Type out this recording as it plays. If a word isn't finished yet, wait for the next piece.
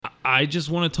I just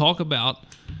want to talk about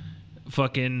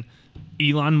fucking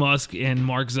Elon Musk and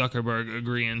Mark Zuckerberg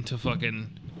agreeing to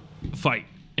fucking fight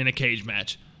in a cage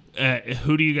match.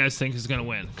 Who do you guys think is going to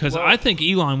win? Because I think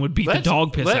Elon would beat the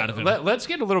dog piss out of him. Let's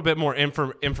get a little bit more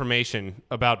information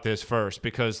about this first,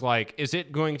 because like, is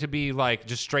it going to be like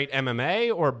just straight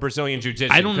MMA or Brazilian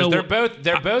Jiu-Jitsu? I don't know.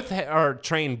 They're both are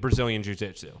trained Brazilian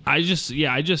Jiu-Jitsu. I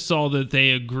just saw that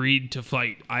they agreed to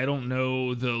fight. I don't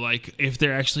know if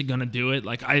they're actually going to do it.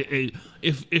 Like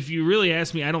if you really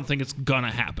ask me, I don't think it's going to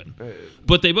happen.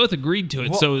 But they both agreed to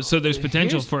it, so there's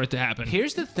potential for it to happen.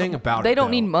 Here's the thing about they it. They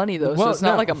don't need money though, so it's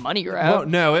not like a money grab. Well,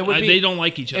 no, it would be. They don't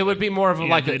like each other. It would be more of a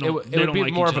it would be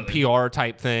more of a PR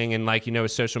type thing, and a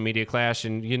social media clash.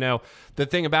 And the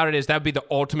thing about it is that would be the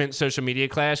ultimate social media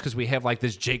clash, because we have like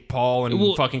this Jake Paul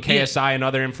and fucking KSI and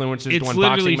other influencers doing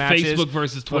boxing matches. It's literally Facebook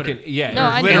versus Twitter. No,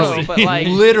 I know, but like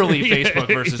literally Facebook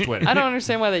versus Twitter. I don't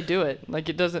understand why they do it. Like,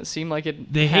 it doesn't seem like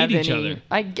it. They hate each other.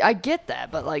 I get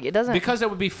that, but like, it doesn't. Because it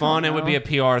would be fun. It would be a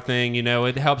PR thing.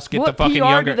 It helps get what the fucking PR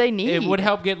younger. Do they need? It would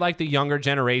help get like the younger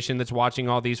generation that's watching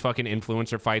all these fucking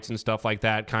influencer fights and stuff like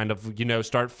that, kind of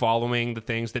start following the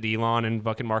things that Elon and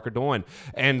fucking Mark are doing,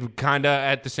 and kind of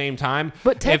at the same time.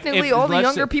 But technically, all the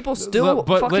younger people still.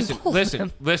 But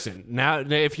listen. Now,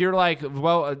 if you're like,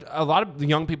 well, a lot of the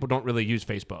young people don't really use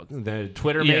Facebook, the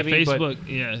Twitter, maybe.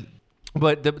 Facebook,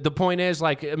 But the point is,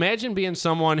 like, imagine being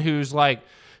someone who's like.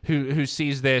 Who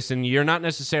sees this, and you're not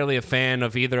necessarily a fan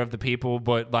of either of the people,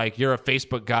 but like you're a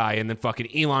Facebook guy, and then fucking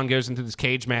Elon goes into this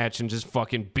cage match and just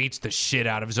fucking beats the shit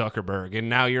out of Zuckerberg, and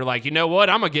now you're like, you know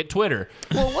what? I'm gonna get Twitter.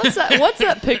 Well, what's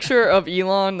that picture of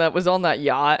Elon that was on that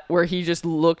yacht where he just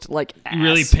looked like ass?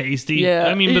 Really pasty. Yeah,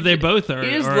 I mean, but they both are.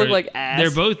 He just looked like ass. They're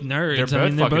both nerds.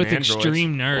 They're both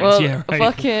extreme nerds. Well, yeah, right.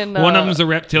 fucking, one of them's a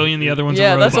reptilian, the other one's a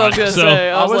robot. Yeah, that's what I was gonna say.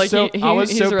 I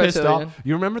was so pissed reptilian. off.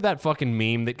 You remember that fucking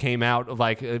meme that came out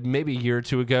like maybe a year or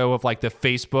two ago of like the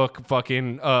Facebook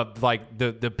fucking like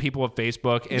the people of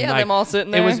Facebook, and like, them all sitting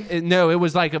there. It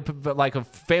was like a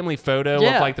family photo of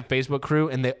like the Facebook crew,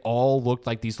 and they all looked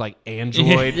like these like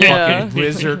android fucking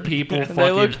lizard people.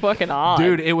 They looked fucking odd,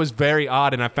 dude. It was very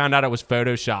odd, and I found out it was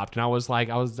photoshopped, and I was like,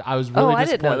 I was really disappointed. I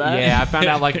didn't know that. Yeah, I found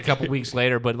out like a couple weeks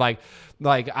later, but like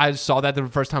I saw that the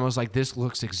first time, I was like, this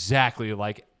looks exactly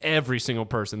like every single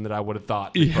person that I would have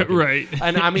thought. Yeah, right.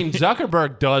 And I mean,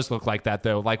 Zuckerberg does look like that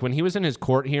though. Like when he was in his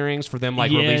court hearings for them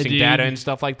like releasing data and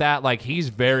stuff like that, like he's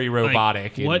very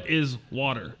robotic. Like, what is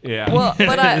water? Yeah. Well,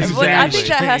 but I think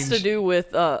that has to Strange. do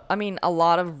with a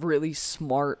lot of really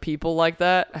smart people like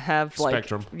that have like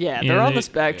Spectrum. Yeah, they're on the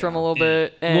spectrum a little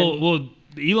bit. And, well,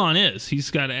 Elon is. He's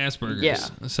got Asperger's. Yeah.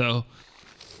 So.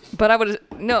 But I was.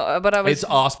 It's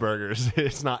Asperger's.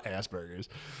 It's not Asperger's.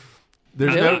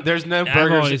 There's no I've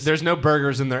burgers. always- There's no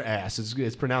burgers in their ass.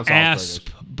 It's pronounced Asperger's.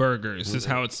 Asperger's is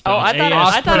how it's Oh, spelled.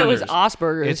 I thought it was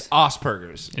Asperger's. It's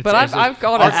Asperger's. But I've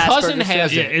called it Our cousin Asperger's.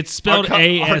 has Yeah, it. it's spelled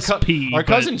ASP. Our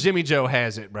cousin Jimmy Joe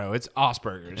has it, bro. It's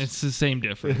Asperger's. It's the same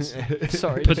difference.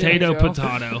 Sorry, Potato, Jimmy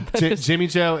Joe. potato. Jimmy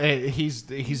Joe,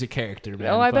 he's a character, man.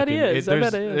 Oh, I bet he is.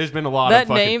 There's been a lot That of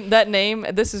fucking, name.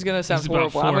 This is gonna sound He's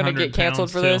about horrible. I'm gonna 400 get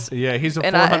canceled for pounds, this. Yeah, he's a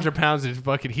And 400 pounds and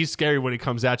fucking. He's scary when he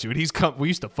comes at you. And we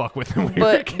used to fuck with him. When we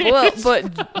were But kids.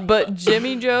 but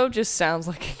Jimmy Joe just sounds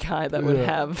like a guy that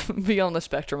would be on the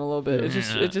spectrum a little bit.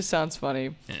 It just sounds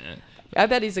funny. Yeah. I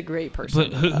bet he's a great person.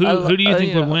 But who do you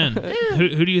think would win? know.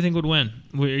 Who do you think would win?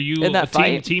 Are you In that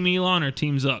fight? team Elon or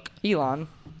Team Zuck? Elon.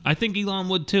 I think Elon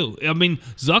would too. I mean,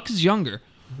 Zuck is younger,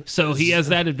 so he has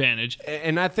that advantage.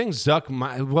 And I think Zuck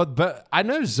might. Well, but I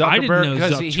know I Zuckerberg didn't know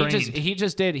because Zuck he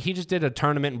just did a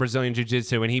tournament in Brazilian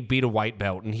Jiu-Jitsu, and he beat a white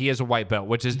belt, and he has a white belt,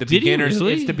 which is the Did he beginner's.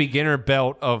 really? It's the beginner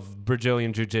belt of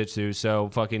Brazilian Jiu-Jitsu. So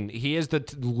fucking, he is the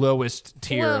lowest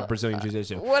tier Well, of Brazilian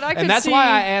Jiu-Jitsu. what I could and that's see- why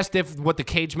I asked what the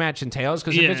cage match entails,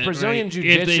 because if it's Brazilian right.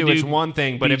 Jiu-Jitsu, If they it's do one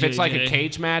thing, but if it's like a BJJ.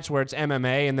 cage match where it's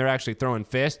MMA and they're actually throwing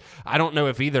fists, I don't know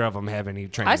if either of them have any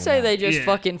training. I say in that. they just Yeah.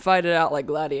 fucking fight it out like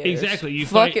gladiators. Exactly, you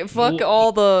fuck fight- it. Fuck well-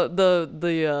 all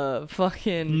the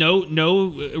fucking. No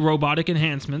robotic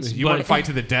enhancements. You but want to fight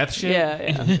to the death shit?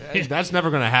 Yeah. That's never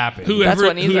going to happen. Whoever,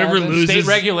 what needs to whoever happen. loses, State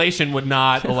regulation would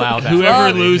not allow that. whoever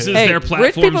Well, loses hey, their rich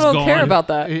platform's people don't gone. care about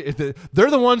that. They're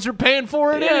the ones who are paying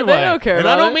for it Yeah, they anyway. don't care and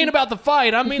I about don't it. mean about the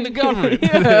fight. I mean the government.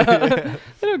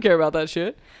 They don't care about that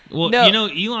shit. Well, No. you know,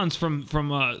 Elon's from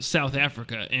South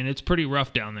Africa, and it's pretty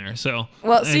rough down there. So,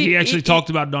 Well, see, he actually he- taled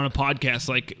about it on a podcast,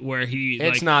 like where he.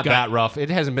 It's like, not got- that rough. It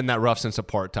hasn't been that rough since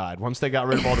apartheid. Once they got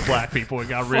rid of all the black people, it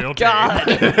got real. God.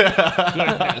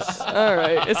 Goodness. All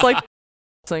right. It's like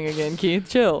thing again, Keith.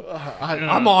 Chill.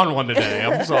 I'm on one today.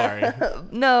 I'm sorry.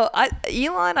 No,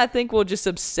 Elon, I think, will just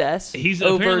obsess He's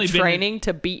over apparently been- training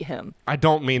to beat him. I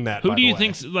don't mean that. Who do you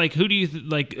think? Like, who do you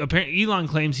like? Apparently, Elon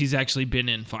claims he's actually been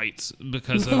in fights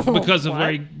because of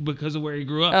where he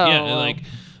grew up. Oh, yeah, wow. like,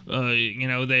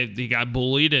 he got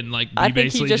bullied and like I he think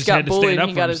basically he just had got to stand bullied up and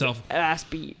he for got himself. his ass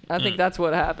beat. I think that's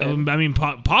what happened. I mean,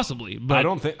 possibly, but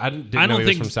I didn't know he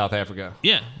was from South Africa.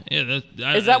 Yeah.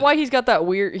 Is that why he's got that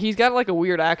weird? He's got like a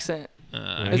weird accent.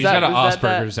 He's got an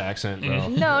Asperger's accent, bro.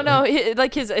 No,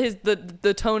 like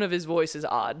the tone of his voice is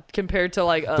odd compared to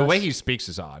like us. The way he speaks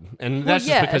is odd, and that's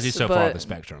just because he's so far off the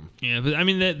spectrum. Yeah, but I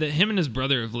mean, him and his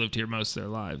brother have lived here most of their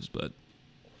lives, but.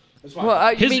 Well,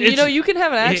 I mean, you can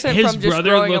have an accent from just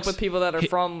growing up with people that are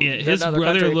from his another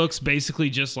brother country. looks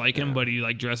basically just like him, but he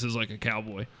like dresses like a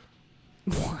cowboy.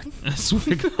 What? I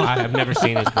swear to God. I have never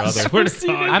seen his brother. Swear to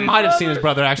God. I might have seen his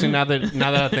brother actually. Now that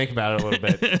I think about it a little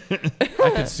bit, I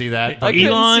could see that. I couldn't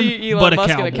Elon, see Elon but a Musk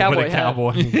cowboy. in a cowboy But a hat.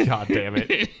 cowboy. God damn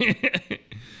it.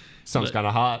 Sounds kind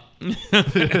of hot.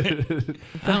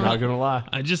 Not gonna lie.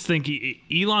 I just think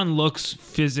Elon looks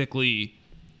physically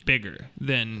bigger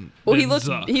than. Well, than he looks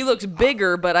Zuck.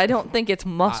 bigger, but I don't think it's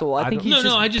muscle. I think he's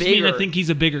just I just bigger. mean I think he's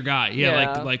a bigger guy. Yeah,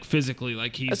 Yeah. like physically,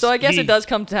 like he's. So I guess it does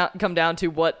come down to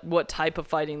what type of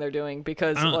fighting they're doing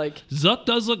because like Zuck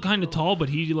does look kind of tall, but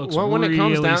he looks when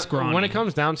really scrawny. When it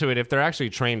comes down to it, if they're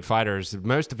actually trained fighters,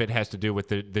 most of it has to do with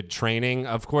the training.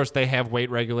 Of course, they have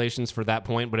weight regulations for that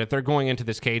point, but if they're going into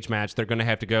this cage match, they're going to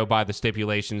have to go by the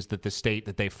stipulations that the state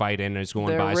that they fight in is going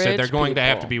They're by. So rich they're going to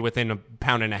have to people. be within a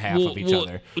pound and a half of each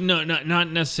other. No,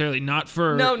 not necessarily. Not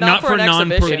for not for an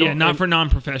exhibition. not for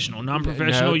non-professional.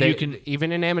 Non-professional, No, you can.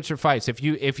 even in amateur fights. If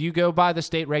you go by the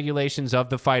state regulations of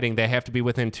the fighting, they have to be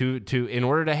within two. In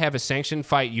order to have a sanctioned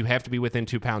fight, you have to be within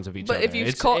 2 pounds of each But other. if you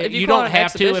It's- call- if you you call don't it an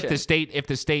have to exhibition. if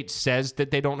the state says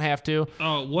that they don't have to.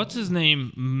 Oh, what's his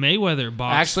name? Mayweather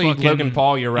box. Actually, fucking- Logan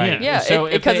Paul, you're right. yeah, So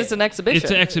because it's an exhibition.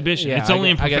 It's an exhibition. Yeah, it's only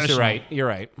in I professional. guess you're right. You're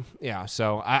right. Yeah.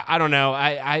 So I don't know.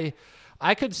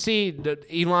 I could see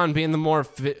Elon being the more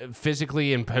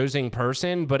physically imposing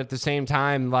person, but at the same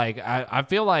time, like I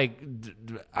feel like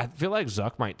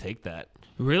Zuck might take that.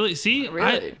 Really? See,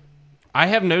 Really? I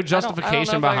have no know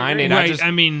justification if I behind agree. it. right.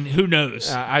 I mean, who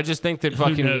knows? I just think that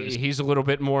fucking knows? he's a little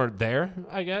bit more there,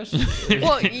 I guess.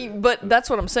 Well, but that's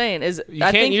what I'm saying is You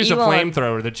I can't think use Elon, a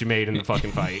flamethrower that you made in the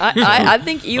fucking fight. I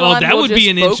think Elon that will would just be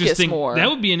an focus interesting. more. That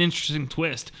would be an interesting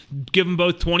twist. Give them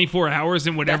both 24 hours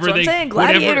and whatever That's what I'm they, saying,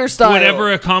 gladiator whatever, style.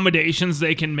 whatever accommodations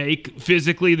they can make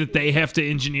physically that they have to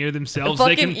engineer themselves.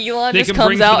 Fucking they can, Elon they just can comes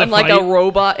bring to out the in like fight. a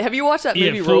robot. Have you watched that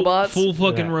movie full, Robots? Full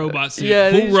fucking robot suit.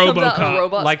 Yeah, full he just comes out in a RoboCop.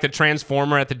 robot. Like the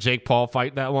Transformer at the Jake Paul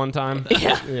fight that one time.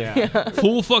 Yeah.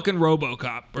 Full fucking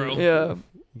RoboCop, bro. Yeah.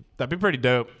 That'd be pretty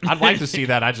dope. I'd like to see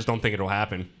that. I just don't think it'll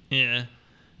happen. Yeah.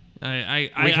 I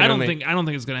can don't only-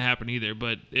 think it's gonna happen either.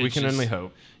 But it's We can just- only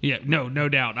hope. Yeah, no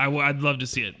doubt. I'd love to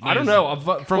see it. I don't know.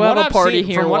 From We'll what have a I've party seen,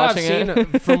 here from what I've watching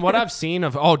seen, from what I've seen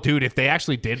of, oh, dude, if they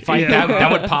actually did fight, Yeah.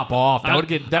 that would pop off. That would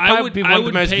I be one I of the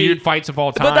would most pay- viewed fights of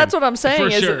all time. But that's what I'm saying For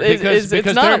is, sure. is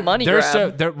it's not a money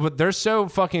grab. They're so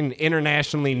fucking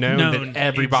internationally known that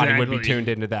everybody would be exactly. tuned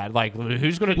into that. Like,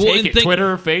 who's going to Well, take and it? think-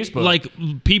 Twitter or Facebook? Like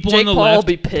people Jake on the Paul left, will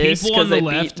be pissed people on because the they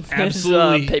left, beat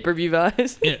absolutely. his pay-per-view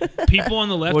guys. Yeah, people on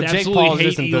the left Well, Jake absolutely Paul hate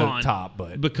isn't the Elon top,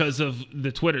 but- because of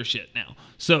the Twitter shit now.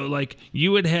 So like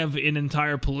you would have an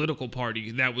entire political party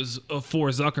that was for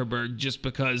Zuckerberg just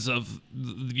because of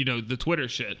the Twitter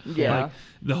shit. Yeah. Like,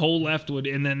 the whole left would,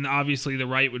 and then obviously the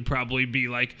right would probably be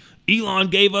like, Elon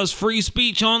gave us free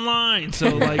speech online. So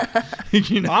like,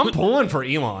 I'm pulling for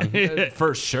Elon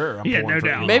for sure. I'm Yeah, pulling no for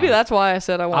doubt. Elon. Maybe that's why I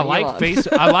said I I want like Elon.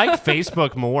 I like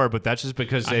Facebook more, but that's just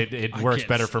because it I works can't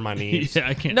better s- for my needs. Yeah,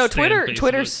 I can't. No, stand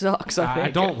Twitter Facebook. sucks. I think.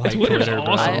 I don't like Twitter's Twitter,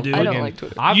 bro. awesome, I dude. don't like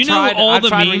Twitter. I've You know tried- all I've the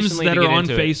tried memes recently that to are get on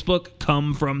into it. Facebook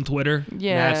come from Twitter.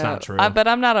 Yeah, That's not true. But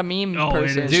I'm not a meme Oh, it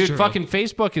person. is. Dude, true. fucking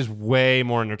Facebook is way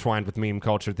more intertwined with meme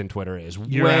culture than Twitter is.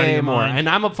 You're out of way your more. mind. And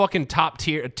I'm a fucking top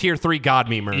tier 3 god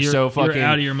memer. You're- so you're fucking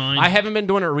out of your mind. I haven't been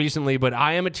doing it recently, but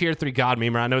I am a tier 3 god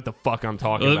memer. I know what the fuck I'm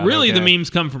talking about. Really, okay? the memes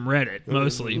come from Reddit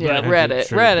mostly. Yeah, but Reddit.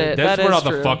 True. Reddit. That's that where is all the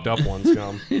true. fucked up ones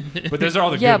come. But those are all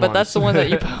the Yeah, good but ones. that's the one that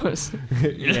you post.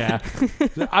 Yeah.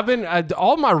 I've been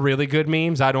all my really good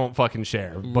memes I don't fucking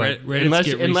share. But Reddits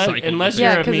get recycled. unless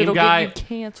Yeah, you're a because meme it'll guy, get you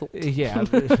canceled. yeah.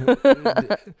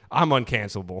 I'm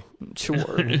uncancelable. Sure.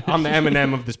 I'm the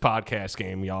Eminem of this podcast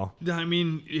game, y'all. I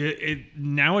mean,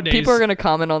 nowadays People are gonna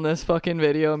comment on this fucking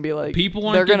video and be like, People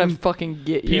aren't they're gonna getting- fucking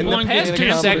get you. In People the aren't past getting 2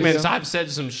 canceled. segments, I've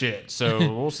said some shit, so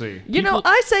we'll see. You know,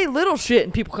 people- I say little shit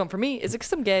and people come for me. Is it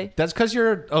because I'm gay? That's because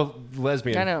you're a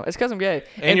lesbian. I know. It's because I'm gay.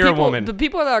 And you're a people, woman. The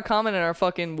people that are commenting are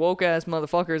fucking woke ass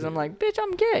motherfuckers. And I'm like, bitch,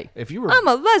 I'm gay. If you were, I'm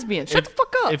a lesbian. Shut the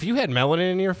fuck up. If you had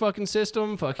melanin in your fucking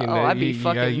system, I'd be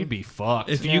fucking. you'd be fucked.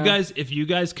 If you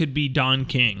guys could be Don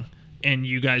King and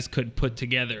you guys could put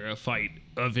together a fight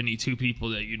of any two people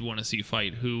that you'd want to see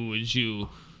fight, who would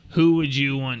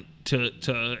you want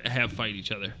to have fight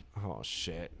each other? Oh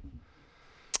shit.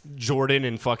 Jordan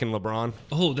and fucking LeBron.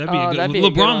 Oh, that'd be a good that'd one. be a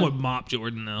good LeBron one. would mop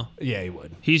Jordan though. Yeah, he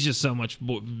would. He's just so much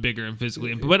bigger and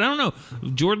physically. But I don't know.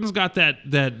 Jordan's got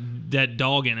that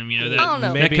dog in him, you know. That, I don't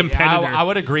know. That competitor. I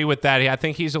would agree with that. I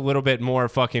think he's a little bit more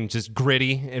fucking just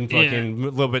gritty and fucking a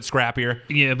little bit scrappier.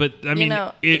 Yeah, but I mean,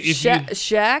 if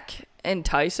Shaq and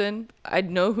Tyson,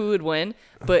 I'd know who would win,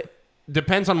 but.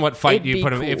 Depends on what fight It'd you be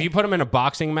put him. cool. If you put him in a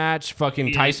boxing match, fucking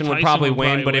Yeah, Tyson would Tyson probably would win.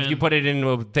 probably But win. if you put it into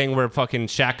a thing where fucking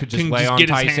Shaq could just Can lay just on get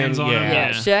his Tyson, hands on him. Yeah, Yeah.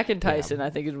 Shaq and Tyson, I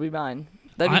think it would be mine.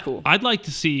 That'd be cool. I'd like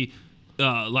to see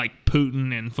like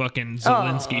Putin and fucking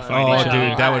Zelensky fight Oh, each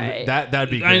dude, other. that'd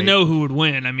be great. I know who would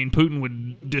win. I mean, Putin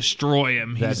would destroy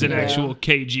him. He's That'd an be- actual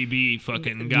KGB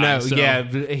fucking guy. No, so. yeah,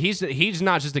 he's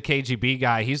not just a KGB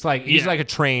guy. He's like a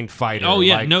trained fighter. Oh,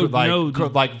 yeah,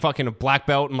 like, like fucking a black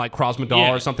belt in like Krav Maga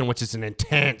Yeah. or something, which is an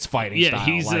intense fighting Yeah,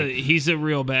 style. he's a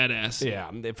real badass.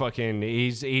 Yeah,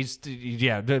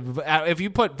 if you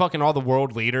put fucking all the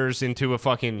world leaders into a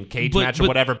fucking cage match or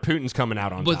whatever, Putin's coming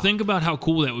out on But top. think about how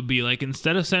cool that would be. Like,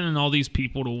 instead of sending all these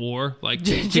people to war, like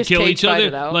to Just kill cage each fight other,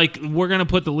 it out. like we're gonna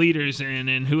put the leaders in,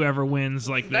 and whoever wins,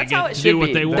 like they That's get how to it should do what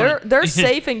be. they want. They're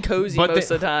safe and cozy most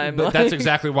they- of the time. But Like- that's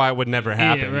exactly why it would never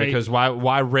happen. right. Because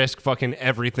why risk fucking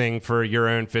everything for your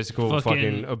own physical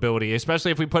fucking ability?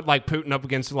 Especially if we put like Putin up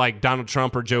against like Donald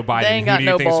Trump or Joe Biden. ain't Who got do you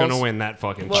no think's balls. gonna win that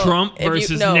fucking? Well, Trump if you-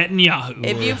 versus no. Netanyahu.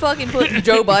 If you fucking put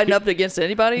Joe Biden up against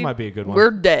anybody, Might be a good one.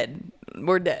 We're dead.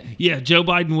 We're dead. Yeah, Joe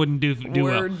Biden wouldn't do We're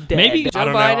well. dead. Maybe Joe I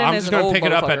don't know. Biden I'm is just an gonna old pick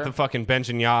it up at motherfucker. the fucking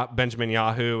Benjamin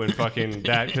Yahoo and fucking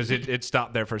that because it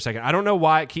stopped there for a second. I don't know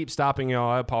why it keeps stopping, y'all.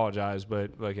 I apologize,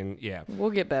 but fucking yeah, We'll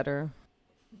get better.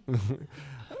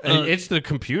 it's the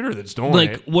computer that's doing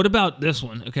like, it. what about this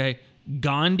one? Okay,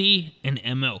 Gandhi and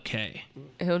MLK.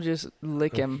 He'll just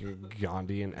lick him.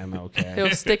 Gandhi and MLK. He'll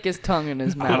stick his tongue in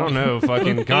his mouth. I don't know.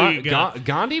 Fucking There you go.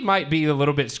 Gandhi might be a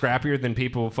little bit scrappier than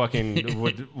people fucking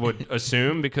would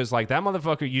assume because like that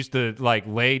motherfucker used to like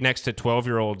lay next to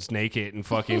 12-year-olds naked and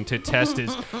fucking to test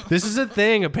his. This is a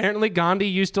thing. Apparently Gandhi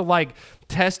used to like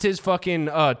test his fucking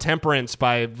temperance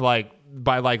by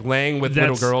laying with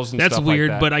little girls and that's stuff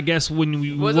weird, like that. but I guess when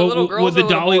we Was it little girls with or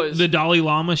little boys? the Dalai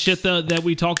Lama shit that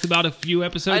we talked about a few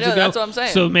episodes I know, ago. that's what I'm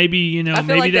saying. So maybe I feel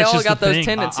maybe like they that's all just got the those thing.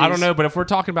 tendencies. I don't know, but if we're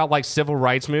talking about like civil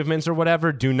rights movements or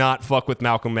whatever, do not fuck with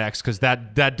Malcolm X because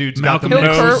that dude's Malcolm got the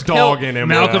X. nose He'll- dog in him.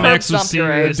 Malcolm bro. X was Stump your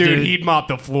serious, Dude, dude. he'd mop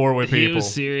the floor with He people.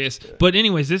 was serious. But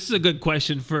anyways, this is a good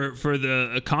question for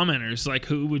the commenters. Like,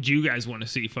 who would you guys want to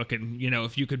see? Fucking,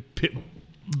 if you could pick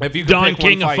If you could Don pick one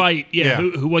King a fight. Yeah.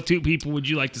 yeah. What two people would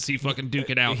you like to see fucking duke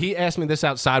it out? He asked me this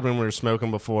outside when we were smoking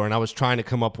before, and I was trying to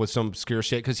come up with some obscure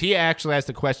shit because he actually asked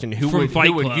the question, who From would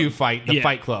Fight Club. you fight? The Yeah.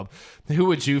 Fight Club. Who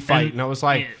would you fight? And I was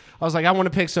like, I want to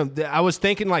pick some. I was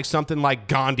thinking like something like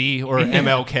Gandhi or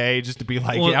MLK, just to be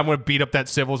like, Well- I'm going to beat up that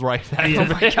civil's right now. Yeah.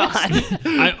 Oh my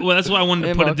god. Well, that's why I wanted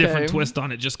to put a MLK. different twist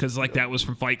on it, just because like that was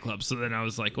from Fight Club. So then I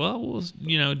was like, well,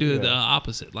 we'll do the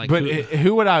opposite. Like, But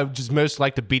who would I just most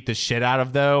like to beat the shit out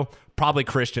of though? Probably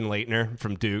Christian Leitner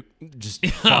from Duke. Just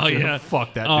fucking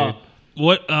fuck that dude.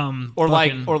 What Or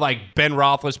like Ben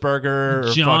Roethlisberger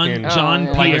or John fucking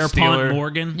yeah. Pierre Steeler. Pont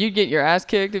Morgan. You'd get your ass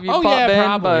kicked if you Oh, fought yeah, Ben,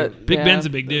 probably. but Big yeah. Ben's a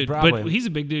big dude, Probably. but he's a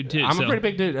big dude too. I'm so. a pretty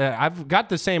big dude. I've got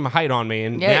the same height on me,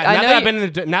 and Yeah, now, I now know that I've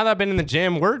you- been now that I've been in the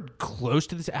gym, we're close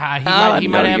to this. He no,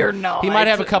 might have. you're not. He might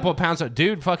have a couple of pounds.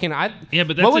 Dude, fucking. Yeah,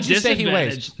 but that's what would a you say he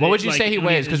weighs? disadvantage. What would you Like, say he I mean,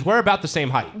 weighs? Because we're about the same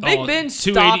height. Big Ben's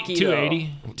stocky,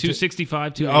 280,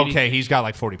 265, 280. Okay, he's got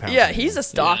like 40 pounds. Yeah, he's a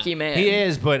stocky man. He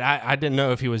is, but I didn't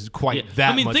know if he was quite Yeah.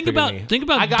 that I mean, much think bigger about than me. think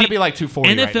about I got to be like 240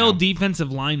 right NFL now.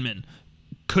 defensive linemen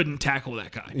couldn't tackle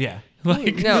that guy. Yeah.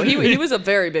 Like, No, he was a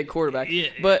very big quarterback. Yeah,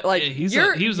 but like yeah, he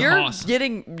was a you're hoss.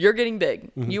 getting big.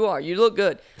 You are. You look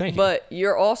good. Thank you. But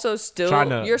you're also still Trying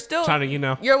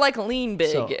to- you're like lean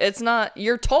big. So- It's not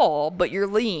you're tall, but you're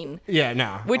lean. Yeah,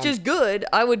 no. Which is good.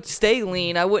 I would stay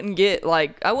lean. I wouldn't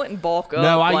bulk up.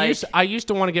 No, like, I used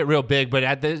to want to get real big, but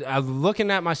I'm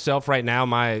looking at myself right now,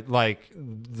 my like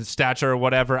the stature or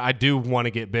whatever, I do want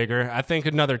to get bigger. I think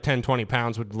another 10, 20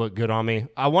 pounds would look good on me.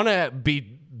 I want to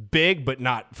be big, but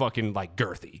not fucking like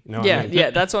girthy. You know what I mean? yeah,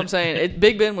 that's what I'm saying.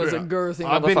 Big Ben was a girthy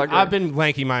motherfucker. I've been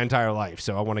lanky my entire life,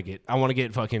 so I want to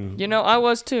get fucking You know, I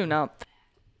was too. Now,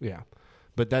 yeah.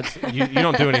 But that's you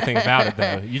don't do anything about it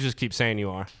though. You just keep saying you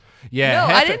are. Yeah,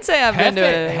 No, I didn't say I've been to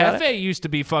it. Hefe used to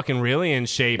be fucking really in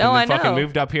shape, No, and then I fucking know.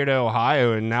 moved up here to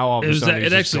Ohio, and now all of a sudden It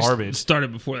it's just actually garbage.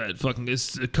 started before that. Fucking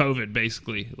it's COVID,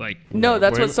 basically. Like No,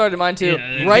 that's Wait- what started mine too.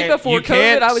 Yeah, Right Can't- before you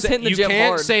can't COVID, I was say- hitting the gym You can't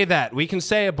hard. say that. We can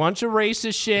say a bunch of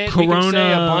racist shit. We can say a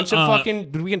Corona, bunch of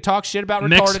fucking. We can talk shit about retarded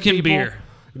Mexican people. beer.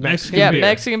 Mexican Yeah, beer.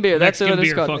 Mexican beer. That's Mexican what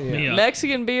it's beer called. fucked me up.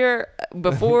 Mexican beer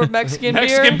before Mexican beer.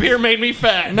 Mexican beer made me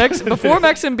fat. Before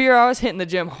Mexican beer, I was hitting the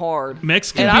gym hard.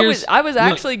 Mexican and beer's- I was look-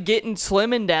 actually getting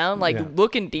slimming down, like Yeah.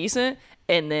 looking decent,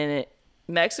 and then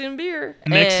Mexican beer.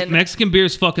 and Mexican beer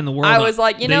is fucking the world. I up. was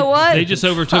like, you They- know what? They just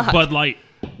overtook Fuck. Bud Light.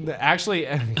 Actually,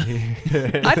 I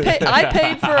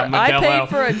paid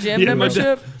for a gym Yeah,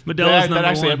 membership. Modelo's number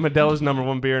actually one. Modelo's number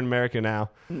one beer in America now.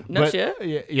 No shit?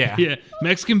 Yeah. Yeah,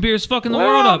 Mexican beer is fucking the Well,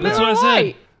 world up. That's what I said.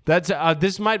 right. That's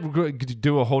this might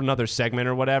do a whole nother segment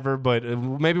or whatever, but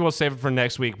maybe we'll save it for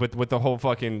next week with the whole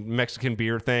fucking Mexican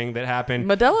beer thing that happened.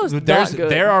 Modelo's not good.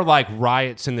 There are like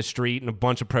riots in the street and a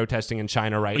bunch of protesting in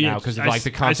China right Yeah, now because of I like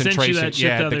the s- I sent you concentration. that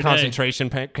shit the other day. Concentration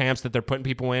camps that they're putting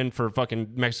people in for fucking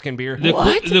Mexican beer. The,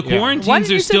 What? the Yeah. quarantines Why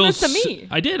didn't are you still. send this to me?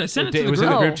 I did. I sent it to It the was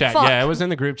group. in the Oh, group chat. fuck. Yeah, it was in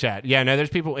the group chat. Yeah, no,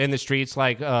 there's people in the streets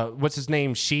like what's his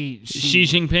name? Xi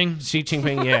Jinping. Xi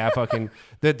Jinping. Yeah, fucking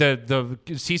the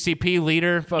CCP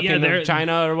leader, fucking Yeah, they're- of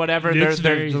China or whatever. it's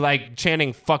They're very- like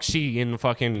chanting "fuck Xi" in the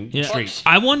fucking Yeah. streets.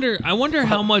 I wonder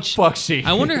how much. Fuck Xi.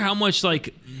 I wonder how much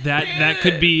like that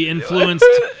could be influenced.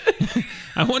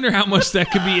 I wonder how much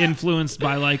that could be influenced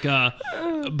by like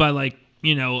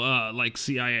like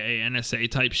CIA, NSA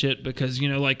type shit, because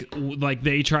like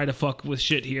they try to fuck with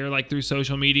shit here like through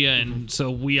social media, and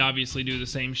so we obviously do the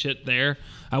same shit there.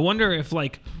 I wonder if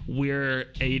like we're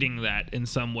aiding that in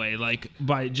some way, like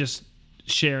by just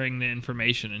sharing the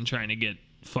information and trying to get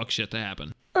fuck shit to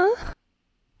happen. I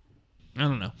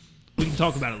don't know. We can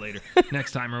talk about it later,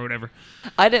 next time or whatever.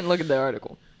 I didn't look at the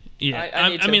article. Yeah, I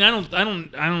need I to. mean, I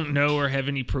don't know or have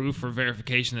any proof or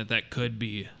verification that could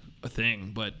be a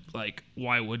thing, but like,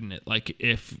 why wouldn't it? Like,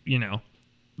 if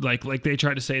like they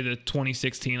try to say the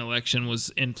 2016 election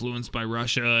was influenced by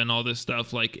Russia and all this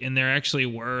stuff, like, and there actually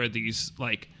were these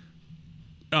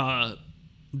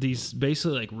these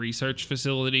basically like research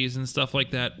facilities and stuff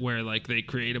like that where like they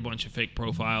create a bunch of fake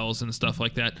profiles and stuff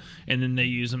like that, and then they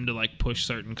use them to like push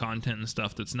certain content and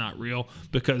stuff that's not real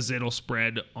because it'll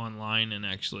spread online and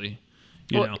actually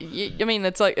I mean,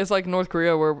 it's like North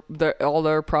Korea where all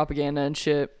their propaganda and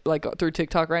shit like through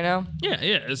TikTok right now. yeah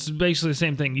it's basically the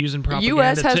same thing, using propaganda.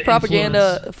 U.S. has to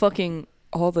propaganda influence. fucking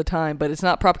all the time, but it's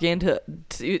not propaganda.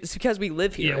 It's because we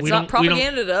live here. Yeah, it's we not don't- we don't-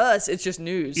 propaganda to us. It's just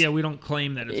news. Yeah, we don't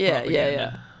claim that it's Yeah, propaganda.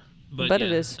 yeah. But it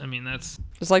yeah, is. I mean, that's.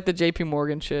 It's like the J.P.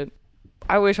 Morgan shit.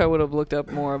 I wish I would have looked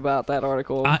up more about that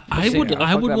article. I just didn't would give a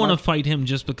I fuck would that want to much. fight him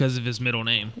just because of his middle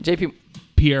name, J.P.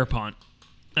 Pierre Pont.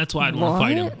 That's why I'd want to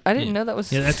fight him. What? I didn't Yeah. know that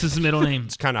was. Yeah, that's his middle name,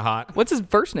 It's kind of hot. What's his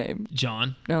first name?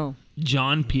 John No,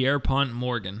 Pierre Pont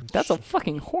Morgan. that's a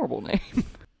fucking horrible name.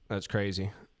 That's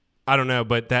crazy. I don't know,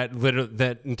 but that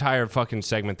entire fucking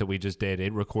segment that we just did,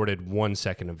 it recorded 1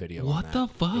 second of video. on What that. the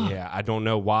fuck? Yeah, I don't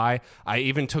know why. I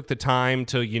even took the time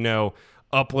to,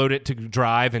 upload it to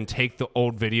Drive and take the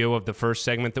old video of the first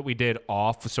segment that we did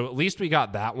off. So at least we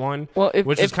got that one, Well,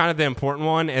 which is kind of the important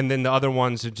one. And then the other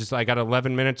ones are just, I got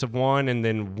 11 minutes of one and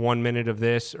then 1 minute of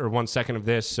this or 1 second of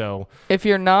this. So If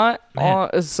you're not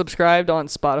subscribed on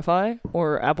Spotify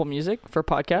or Apple Music for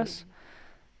podcasts,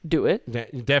 do it.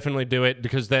 definitely do it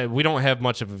because we don't have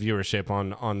much of a viewership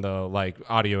on the like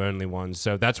audio only ones.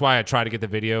 So that's why I try to get the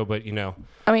video, but I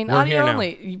mean, We're audio here now.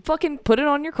 only. You fucking put it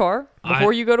on your car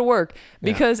before you go to work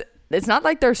because it's not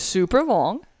like they're super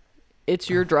long.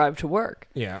 It's your drive to work.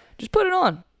 yeah. Just put it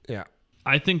on. Yeah.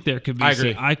 I think there could be. I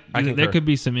agree. I I concur. there could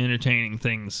be some entertaining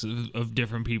things of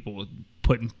different people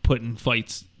putting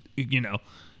fights.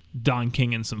 Don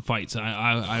King in some fights.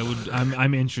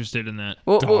 I'm interested in that.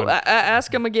 Well,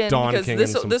 ask him again Don because King this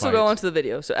in some will go fights. onto the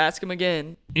video. So ask him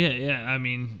again. Yeah. I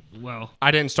mean, well,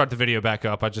 I didn't start the video back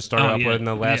up. I just started Oh, yeah. uploading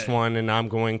the last Yeah. one, and I'm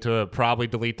going to probably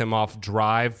delete them off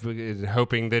Drive,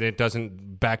 hoping that it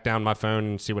doesn't back down my phone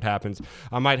and see what happens.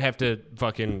 I might have to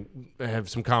fucking have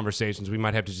some conversations. We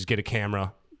might have to just get a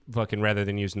camera fucking rather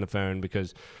than using the phone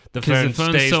because the phone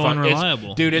phone's stays so fuck- it's-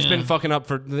 unreliable. Dude, it's Yeah. been fucking up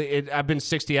for I've been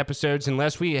 60 episodes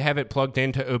unless we have it plugged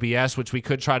into OBS, which we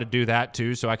could try to do that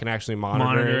too, so I can actually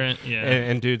monitor it, yeah.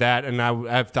 and do that. And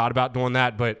I've thought about doing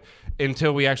that, but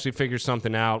until we actually figure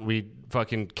something out, we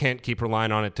fucking can't keep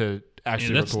relying on it to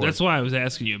actually record. that's why I was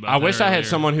asking you about. I that wish I had earlier.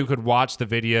 someone who could watch the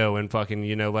video and fucking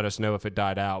let us know if it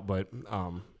died out, but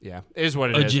yeah, it is what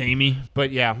it A is. Jamie.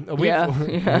 But yeah,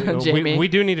 Yeah, Jamie. we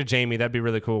do need a Jamie. That'd be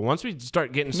really cool. Once we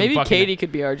start getting some Maybe fucking Katie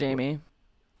could be our Jamie.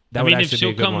 That I would mean, if actually she'll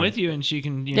be a good come one. with you and she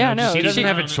can, you Yeah, know, no, just She sit doesn't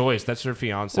have a around. choice. That's her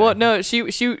fiance. Well, no, she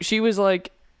was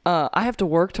like, I have to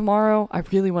work tomorrow. I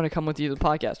really want to come with you to the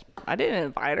podcast. I didn't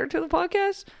invite her to the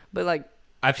podcast, but like,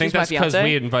 I think she's my that's because fiance.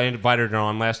 we invited her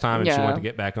on last time and she Yeah. wanted to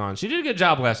get back on. She did a good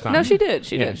job last time. No, she did.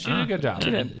 She Yeah, did. she did a good job.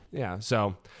 She did. Yeah,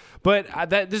 so. But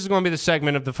this is going to be the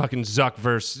segment of the fucking Zuck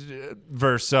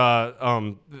versus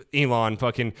Elon.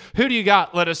 Fucking, who do you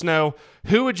got? Let us know.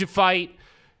 Who would you fight?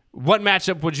 What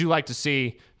matchup would you like to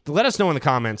see? Let us know in the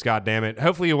comments, goddammit.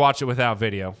 Hopefully you watch it without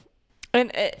video. And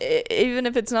even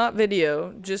if it's not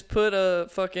video, just put a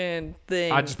fucking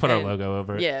thing. I just put our and- logo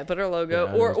over it. Yeah, put our logo,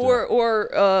 Yeah, let's do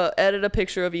or edit a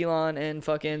picture of Elon and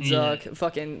fucking Zuck,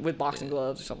 fucking with boxing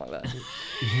gloves or something like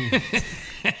that.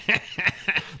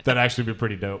 That'd actually be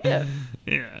pretty dope. Yeah.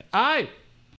 Yeah. All right.